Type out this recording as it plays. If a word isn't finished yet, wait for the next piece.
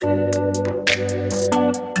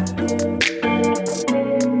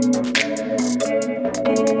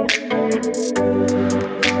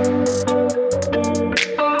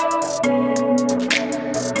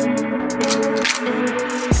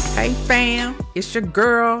It's your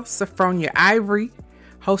girl, Sophronia Ivory,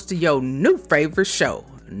 host of your new favorite show,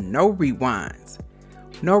 No Rewinds.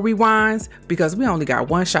 No Rewinds because we only got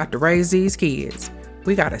one shot to raise these kids.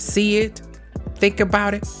 We gotta see it, think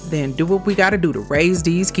about it, then do what we gotta do to raise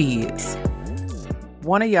these kids.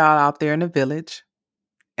 One of y'all out there in the village,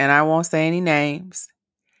 and I won't say any names,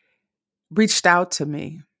 reached out to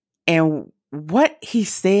me. And what he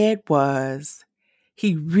said was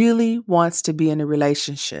he really wants to be in a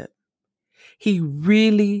relationship. He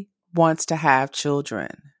really wants to have children,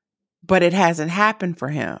 but it hasn't happened for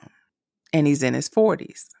him, and he's in his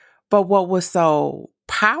 40s. But what was so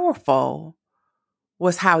powerful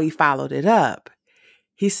was how he followed it up.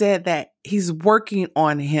 He said that he's working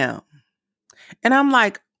on him. And I'm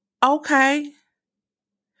like, okay,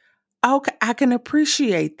 I can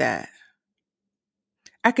appreciate that.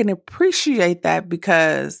 I can appreciate that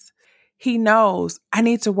because he knows I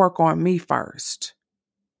need to work on me first.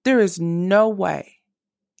 There is no way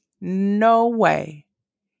that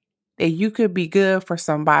you could be good for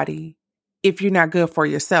somebody if you're not good for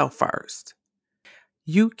yourself first.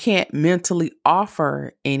 You can't mentally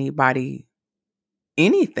offer anybody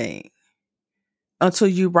anything until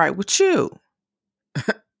you're right with you.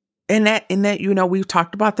 and that, we've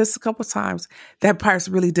talked about this a couple times. That part's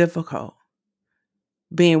really difficult.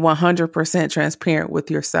 Being 100% transparent with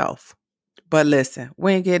yourself. But listen,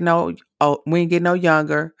 we ain't getting no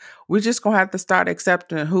younger. We're just going to have to start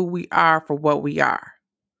accepting who we are for what we are.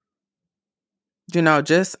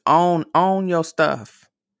 Just own your stuff.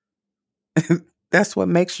 That's what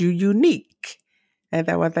makes you unique. Ain't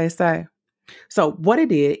that what they say? So what it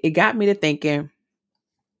did, it got me to thinking,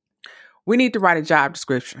 we need to write a job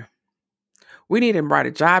description. We need to write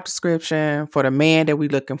a job description for the man that we're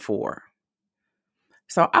looking for.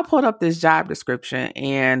 So I pulled up this job description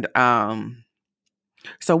and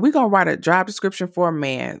so we're going to write a job description for a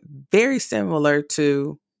man very similar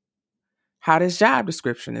to how this job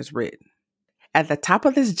description is written. At the top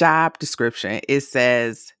of this job description, it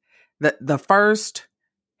says the first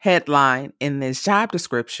headline in this job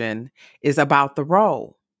description is about the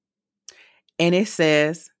role. And it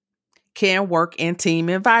says, can work in team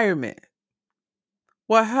environment.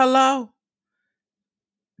 Well, hello.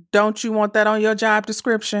 Don't you want that on your job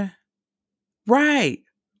description? Right.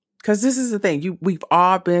 Because this is the thing. We've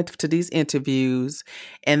all been to these interviews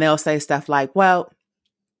and they'll say stuff like, well,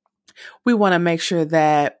 we want to make sure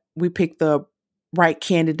that we pick the right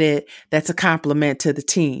candidate that's a compliment to the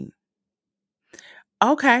team.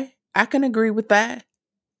 Okay, I can agree with that.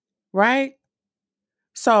 Right?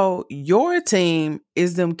 So your team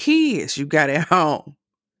is them kids you got at home.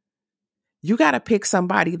 You got to pick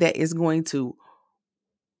somebody that is going to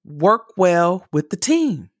work well with the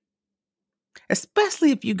team. Especially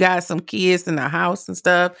if you got some kids in the house and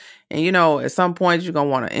stuff. And, at some point you're going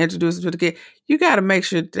to want to introduce them to the kid. You got to make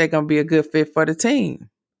sure they're going to be a good fit for the team.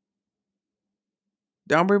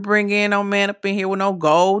 Don't be bringing no man up in here with no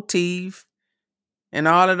gold teeth and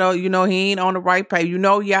all of those. He ain't on the right page. You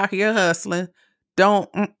out here hustling.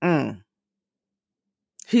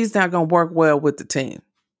 He's not going to work well with the team.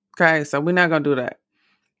 Okay, so we're not going to do that.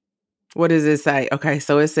 What does it say? Okay,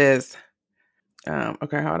 so it says,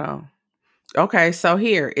 okay, hold on. Okay, so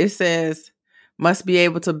here it says, must be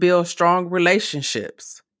able to build strong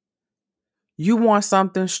relationships. You want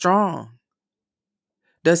something strong.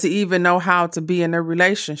 Does he even know how to be in a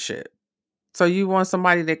relationship? So you want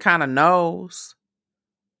somebody that kind of knows.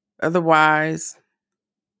 Otherwise,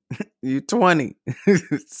 you're 20,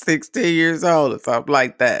 16 years old or something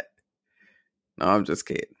like that. No, I'm just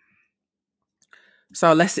kidding.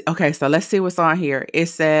 So let's see. Okay, so let's see what's on here. It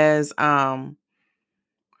says, so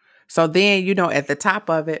then, at the top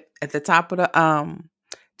of it, at the top of the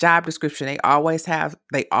job description, they always have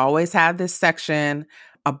this section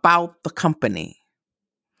about the company.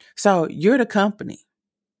 So you're the company.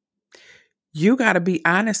 You got to be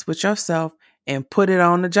honest with yourself and put it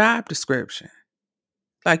on the job description.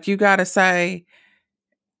 Like you got to say,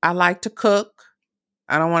 I like to cook.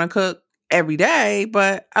 I don't want to cook every day,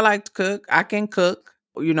 but I like to cook. I can cook.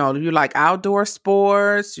 You like outdoor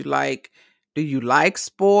sports. Do you like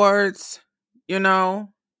sports?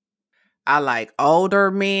 I like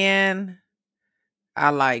older men. I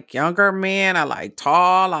like younger men. I like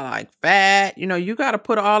tall. I like fat. You got to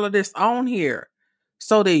put all of this on here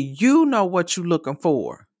so that you know what you're looking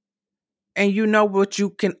for and you know what you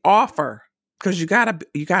can offer, because you got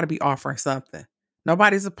to be offering something.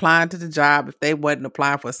 Nobody's applying to the job if they wasn't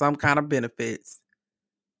applying for some kind of benefits.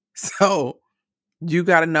 So you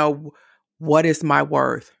got to know, what is my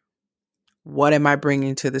worth? What am I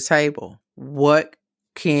bringing to the table? What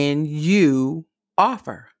can you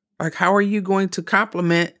offer? Like, how are you going to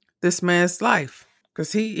complement this man's life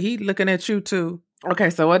because he looking at you too. Okay,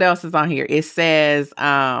 so what else is on here? It says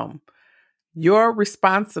your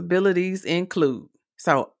responsibilities include.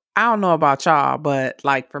 So I don't know about y'all, but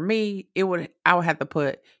like for me, I would have to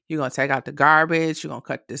put, you're gonna take out the garbage, you're gonna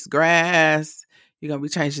cut this grass, you're gonna be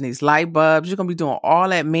changing these light bulbs, you're gonna be doing all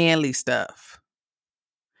that manly stuff.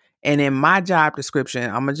 And in my job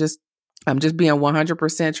description, I'm just being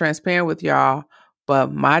 100% transparent with y'all,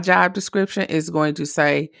 but my job description is going to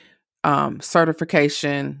say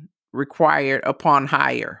certification required upon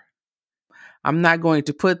hire. I'm not going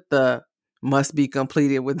to put the must be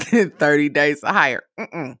completed within 30 days of hire.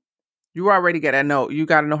 You already got to know. You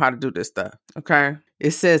got to know how to do this stuff. Okay.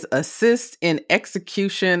 It says assist in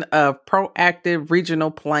execution of proactive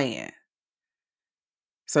regional plan.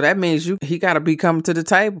 So that means he got to be coming to the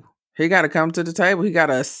table. He got to come to the table. He got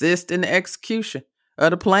to assist in the execution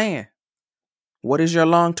of the plan. What is your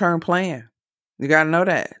long-term plan? You got to know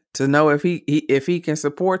that to know if he can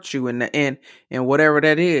support you in whatever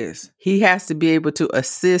that is. He has to be able to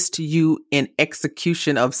assist you in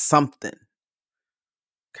execution of something.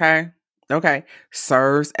 Okay.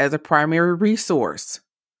 Serves as a primary resource.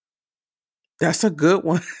 That's a good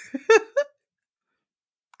one.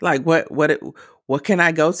 Like what can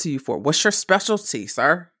I go to you for? What's your specialty,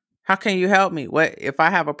 sir? How can you help me? What if I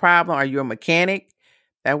have a problem? Are you a mechanic?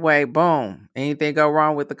 That way, boom, anything go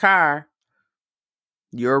wrong with the car,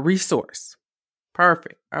 you're a resource.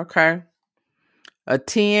 Perfect. Okay.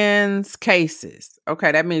 Attends cases.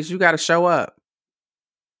 Okay, that means you got to show up.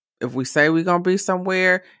 If we say we're going to be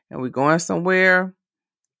somewhere and we're going somewhere,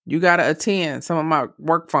 you got to attend some of my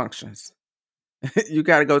work functions. You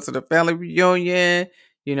got to go to the family reunion.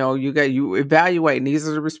 You evaluate. And these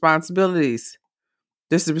are the responsibilities.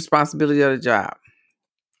 This is the responsibility of the job.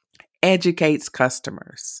 Educates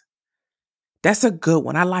customers. That's a good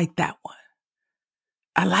one. I like that one.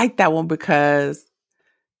 I like that one because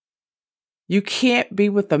you can't be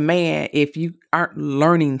with a man if you aren't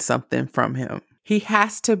learning something from him. He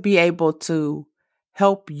has to be able to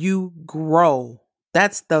help you grow.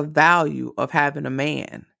 That's the value of having a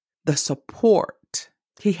man. The support.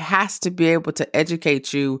 He has to be able to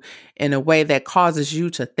educate you in a way that causes you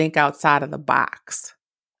to think outside of the box.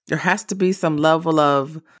 There has to be some level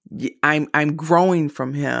of I'm growing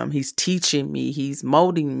from him. He's teaching me. He's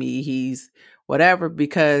molding me. He's whatever.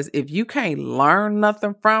 Because if you can't learn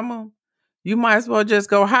nothing from him, you might as well just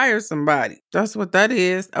go hire somebody. That's what that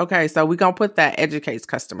is. Okay, so we're going to put that educates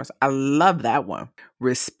customers. I love that one.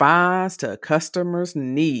 Responds to customers'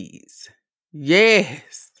 needs.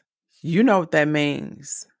 Yes. You know what that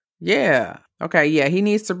means. Yeah. Okay, yeah. He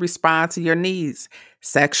needs to respond to your needs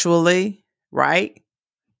sexually, right?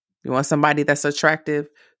 You want somebody that's attractive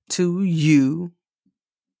to you.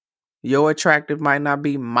 Your attractive might not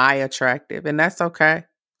be my attractive, and that's okay.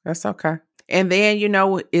 That's okay. And then,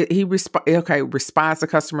 he responds to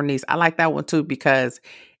customer needs. I like that one too, because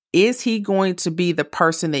is he going to be the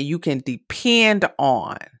person that you can depend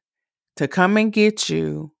on to come and get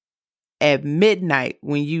you at midnight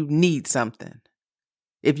when you need something?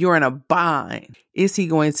 If you're in a bind, is he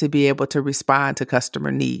going to be able to respond to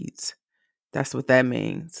customer needs? That's what that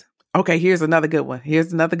means. Okay, here's another good one.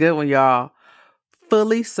 Y'all.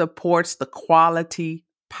 Fully supports the quality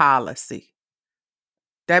policy.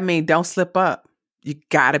 That means don't slip up. You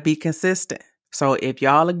got to be consistent. So if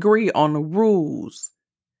y'all agree on the rules,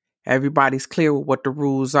 everybody's clear with what the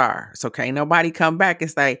rules are. So can't nobody come back and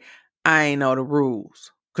say, I ain't know the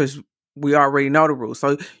rules, because we already know the rules.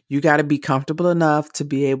 So you got to be comfortable enough to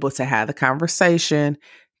be able to have the conversation,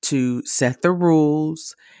 to set the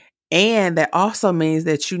rules. And that also means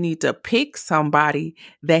that you need to pick somebody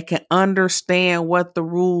that can understand what the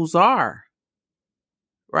rules are,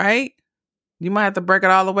 right? You might have to break it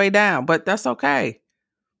all the way down, but that's okay.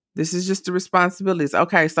 This is just the responsibilities.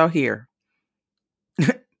 Okay, so here,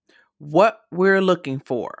 what we're looking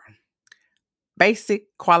for. Basic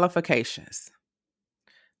qualifications.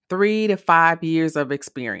 3 to 5 years of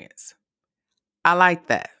experience. I like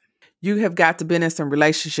that. You have got to been in some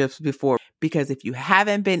relationships before, because if you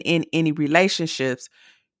haven't been in any relationships,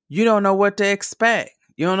 you don't know what to expect.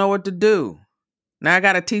 You don't know what to do. Now I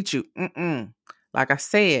got to teach you. Like I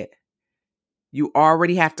said, you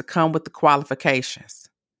already have to come with the qualifications.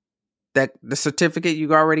 That the certificate,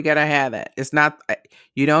 you already got to have that. It's not,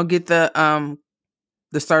 you don't get the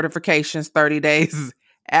certifications 30 days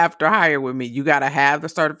after hire with me. You got to have the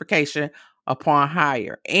certification upon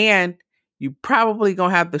hire. And you probably going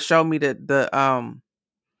to have to show me the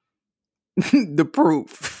the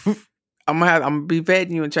proof. I'm gonna be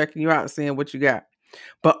vetting you and checking you out, seeing what you got.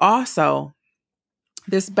 But also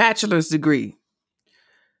this bachelor's degree.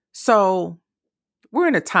 So we're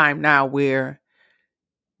in a time now where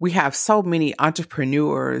we have so many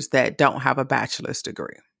entrepreneurs that don't have a bachelor's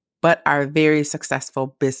degree, but are very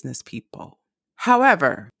successful business people.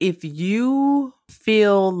 However, if you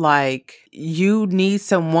feel like you need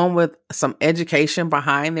someone with some education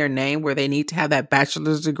behind their name where they need to have that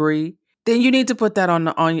bachelor's degree, then you need to put that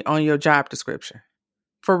on your job description.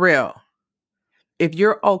 For real. If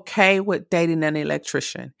you're okay with dating an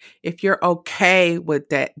electrician, if you're okay with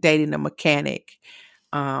dating a mechanic,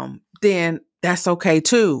 then that's okay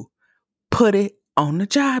too. Put it on the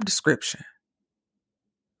job description.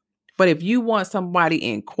 But if you want somebody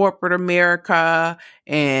in corporate America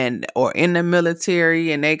or in the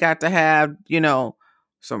military and they got to have,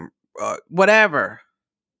 some whatever,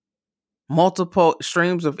 multiple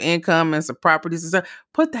streams of income and some properties and stuff,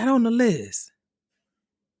 put that on the list.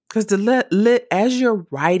 Because as you're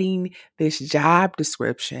writing this job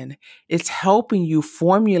description, it's helping you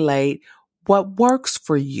formulate what works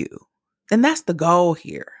for you. And that's the goal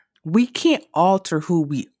here. We can't alter who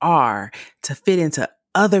we are to fit into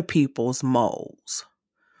other people's molds.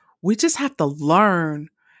 We just have to learn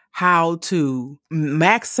how to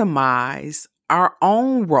maximize our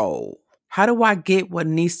own role. How do I get what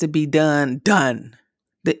needs to be done?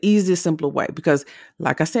 The easiest, simpler way. Because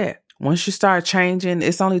like I said, once you start changing,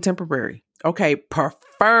 it's only temporary. Okay,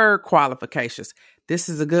 preferred qualifications. This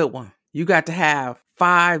is a good one. You got to have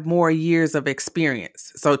 5 more years of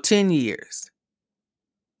experience. So 10 years.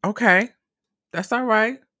 Okay, that's all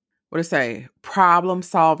right. What do it say? Problem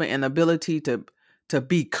solving and ability to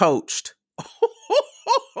be coached.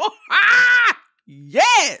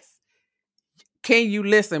 Yes. Can you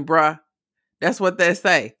listen, bruh? That's what they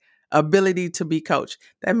say. Ability to be coached.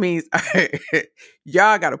 That means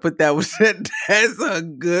y'all got to put that one. That's a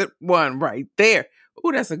good one right there.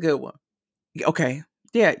 Oh, that's a good one. Okay.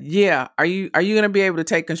 Yeah. Are you going to be able to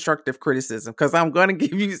take constructive criticism? Because I'm going to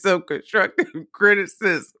give you some constructive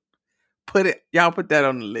criticism. Y'all put that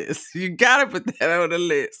on the list. You got to put that on the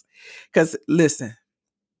list. Because listen,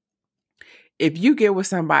 if you get with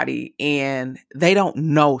somebody and they don't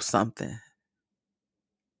know something,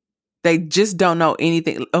 they just don't know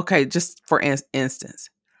anything. Okay, just for instance,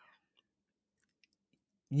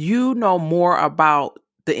 you know more about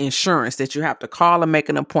the insurance that you have to call and make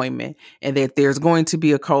an appointment, and that there's going to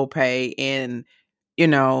be a copay, and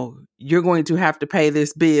you're going to have to pay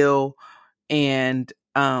this bill, and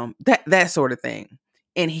that sort of thing.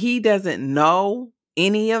 And he doesn't know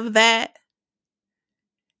any of that.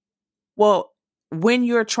 Well, when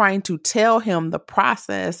you're trying to tell him the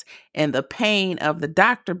process and the pain of the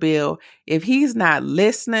doctor bill, if he's not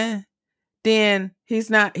listening, then he's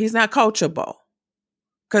not coachable,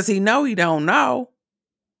 because he don't know.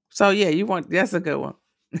 So yeah, that's a good one.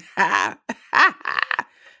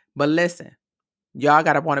 But listen, y'all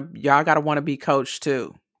gotta want to be coached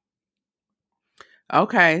too.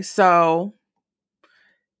 Okay, so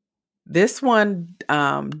this one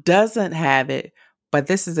doesn't have it, but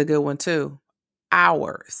this is a good one too.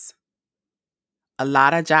 Hours. A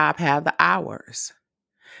lot of jobs have the hours.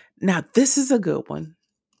 Now, this is a good one.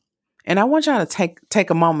 And I want y'all to take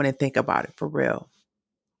a moment and think about it for real.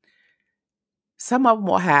 Some of them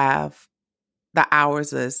will have the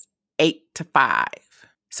hours as 8 to 5.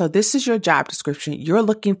 So this is your job description. You're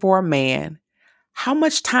looking for a man. How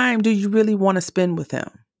much time do you really want to spend with him?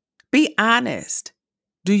 Be honest.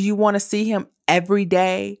 Do you want to see him every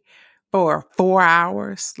day for 4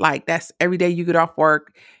 hours? Like that's every day you get off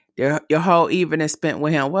work, your whole evening is spent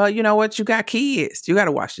with him. Well, you know what? You got kids. You got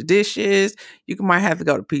to wash the dishes. You might have to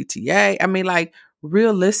go to PTA. I mean, like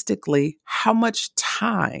realistically, how much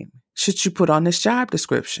time should you put on this job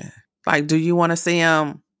description? Like, do you want to see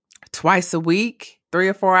him twice a week, 3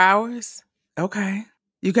 or 4 hours? Okay.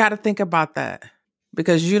 You got to think about that,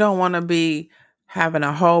 because you don't want to be having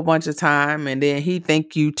a whole bunch of time and then he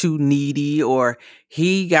think you too needy, or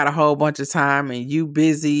he got a whole bunch of time and you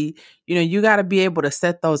busy. You got to be able to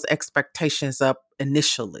set those expectations up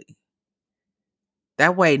initially.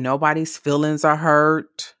 That way nobody's feelings are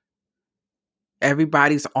hurt.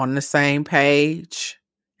 Everybody's on the same page.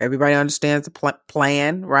 Everybody understands the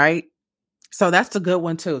plan, right? So that's a good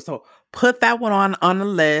one too. So put that one on the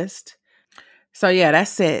list. So yeah,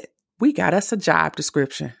 that's it. We got us a job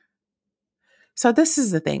description. So this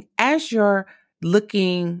is the thing. As you're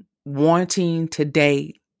wanting to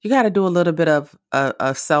date, you got to do a little bit of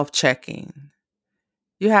self-checking.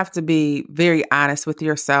 You have to be very honest with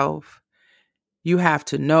yourself. You have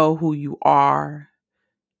to know who you are.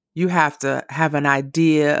 You have to have an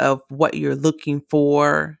idea of what you're looking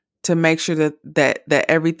for to make sure that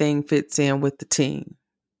everything fits in with the team.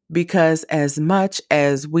 Because as much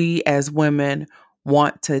as we as women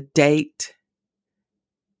want to date,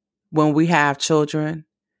 when we have children,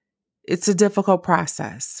 it's a difficult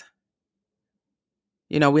process.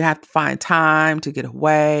 We have to find time to get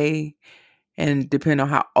away. And depending on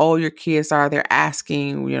how old your kids are, they're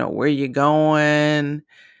asking, where you going?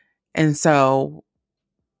 And so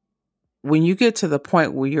when you get to the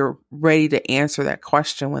point where you're ready to answer that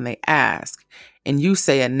question when they ask, and you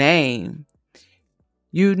say a name,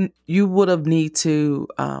 you would have need to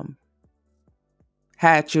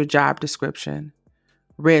had your job description,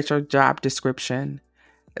 read your job description,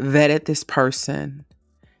 vetted this person.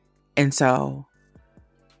 And so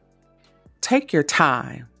take your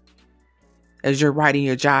time as you're writing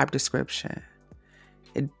your job description.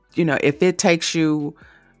 If it takes you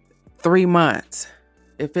 3 months,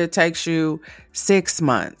 if it takes you 6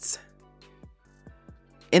 months,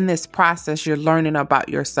 in this process, you're learning about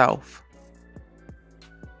yourself.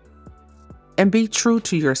 And be true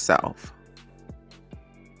to yourself.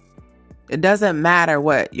 It doesn't matter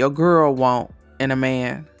what your girl want in a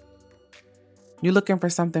man. You're looking for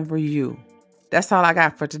something for you. That's all I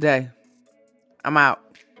got for today. I'm out.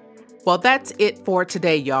 Well, that's it for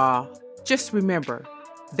today, y'all. Just remember,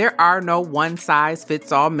 there are no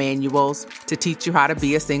one-size-fits-all manuals to teach you how to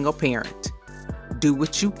be a single parent. Do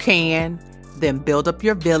what you can, then build up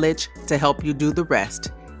your village to help you do the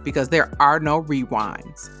rest, because there are no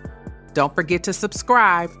rewinds. Don't forget to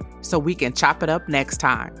subscribe so we can chop it up next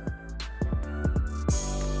time.